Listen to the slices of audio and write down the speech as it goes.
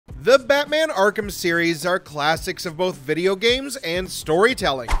The Batman Arkham series are classics of both video games and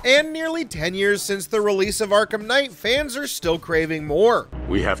storytelling, and nearly 10 years since the release of Arkham Knight, fans are still craving more.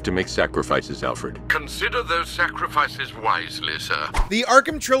 We have to make sacrifices, Alfred. Consider those sacrifices wisely, sir. The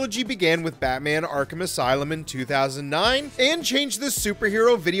Arkham trilogy began with Batman Arkham Asylum in 2009 and changed the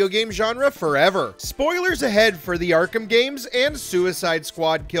superhero video game genre forever. Spoilers ahead for the Arkham games, and Suicide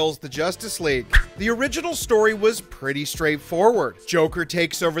Squad kills the Justice League. The original story was pretty straightforward. Joker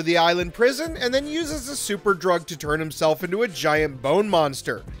takes over the island prison and then uses a super drug to turn himself into a giant bone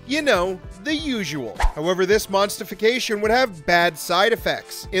monster. You know, the usual. However, this monstification would have bad side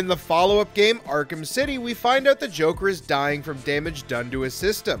effects. In the follow-up game, Arkham City, we find out the Joker is dying from damage done to his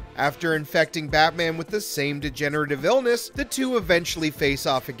system. After infecting Batman with the same degenerative illness, the two eventually face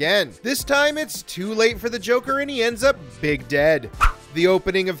off again. This time, it's too late for the Joker and he ends up big dead. The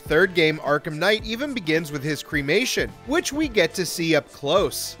opening of third game, Arkham Knight, even begins with his cremation, which we get to see up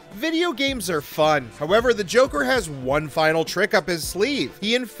close. Video games are fun. However, the Joker has one final trick up his sleeve.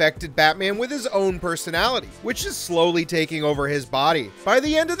 He infected Batman with his own personality, which is slowly taking over his body. By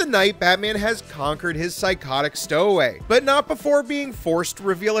the end of the night, Batman has conquered his psychotic stowaway, but not before being forced to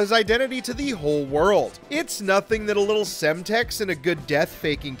reveal his identity to the whole world. It's nothing that a little Semtex and a good death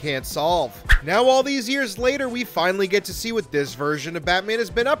faking can't solve. Now, all these years later, we finally get to see what this version of Batman has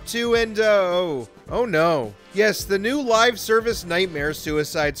been up to, and oh no. Yes, the new live service nightmare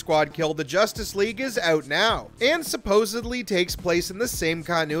Suicide Squad Kill the Justice League is out now, and supposedly takes place in the same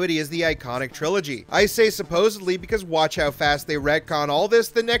continuity as the iconic trilogy. I say supposedly because watch how fast they retcon all this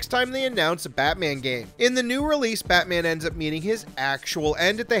the next time they announce a Batman game. In the new release, Batman ends up meeting his actual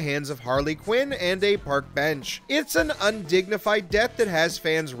end at the hands of Harley Quinn and a park bench. It's an undignified death that has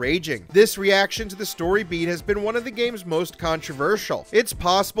fans raging. This reaction to the story beat has been one of the game's most controversial. It's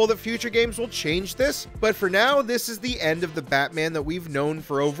possible that future games will change this, but for now, this is the end of the Batman that we've known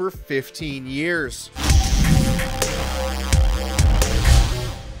for over 15 years.